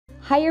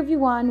Hi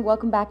everyone,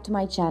 welcome back to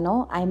my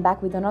channel. I'm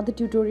back with another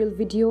tutorial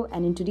video,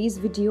 and in today's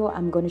video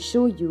I'm going to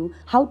show you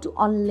how to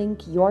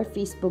unlink your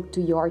Facebook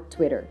to your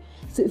Twitter.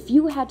 So if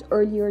you had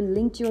earlier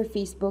linked your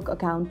Facebook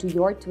account to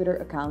your Twitter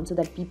account so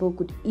that people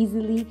could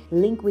easily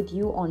link with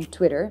you on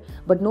Twitter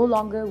but no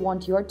longer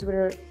want your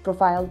Twitter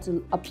profile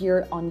to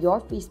appear on your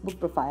Facebook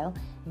profile,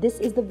 this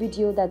is the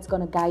video that's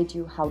going to guide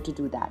you how to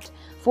do that.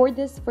 For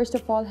this, first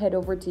of all, head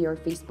over to your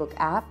Facebook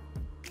app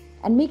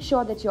and make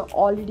sure that you're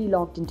already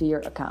logged into your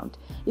account.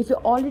 If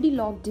you're already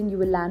logged in, you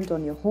will land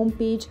on your home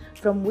page,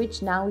 from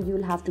which now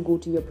you'll have to go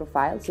to your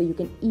profile. So you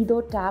can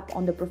either tap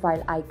on the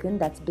profile icon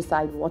that's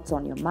beside what's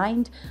on your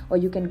mind, or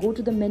you can go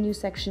to the menu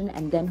section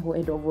and then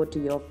head over to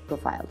your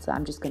profile. So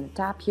I'm just going to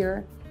tap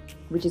here,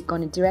 which is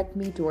going to direct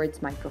me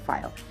towards my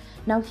profile.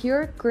 Now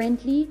here,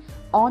 currently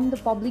on the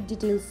public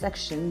details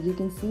section, you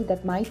can see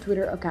that my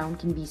Twitter account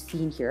can be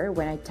seen here.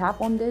 When I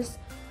tap on this,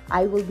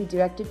 I will be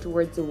directed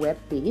towards a web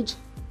page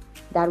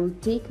that will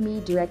take me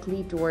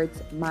directly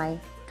towards my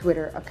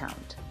Twitter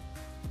account.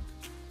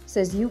 So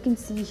as you can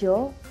see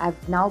here,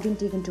 I've now been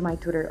taken to my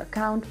Twitter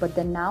account, but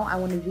then now I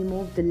want to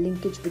remove the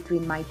linkage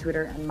between my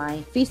Twitter and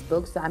my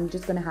Facebook. So I'm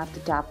just going to have to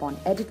tap on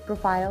edit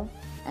profile,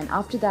 and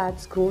after that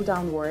scroll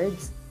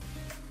downwards,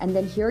 and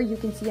then here you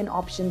can see an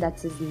option that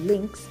says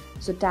links.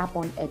 So tap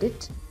on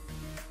edit,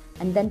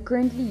 and then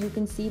currently you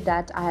can see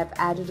that I have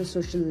added a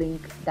social link,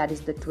 that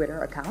is the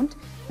Twitter account.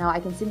 Now I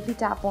can simply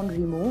tap on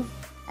remove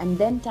and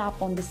then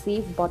tap on the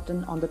save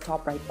button on the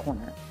top right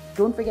corner.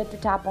 Don't forget to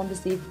tap on the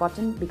save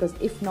button, because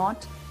if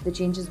not, the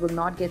changes will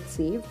not get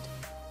saved.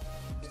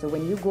 So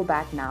when you go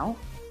back now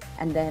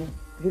and then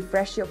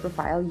refresh your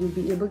profile, you'll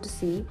be able to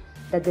see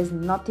that there's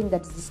nothing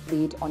that is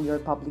displayed on your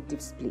public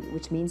display,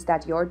 which means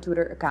that your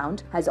Twitter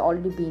account has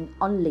already been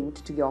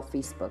unlinked to your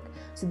Facebook.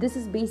 So this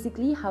is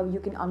basically how you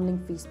can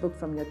unlink Facebook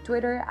from your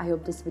Twitter. I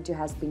hope this video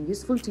has been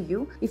useful to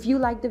you. If you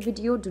like the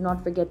video, do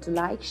not forget to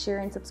like, share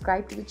and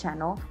subscribe to the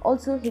channel.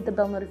 Also hit the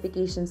bell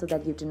notification so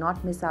that you do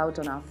not miss out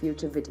on our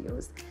future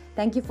videos.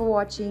 Thank you for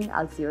watching.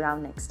 I'll see you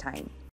around next time.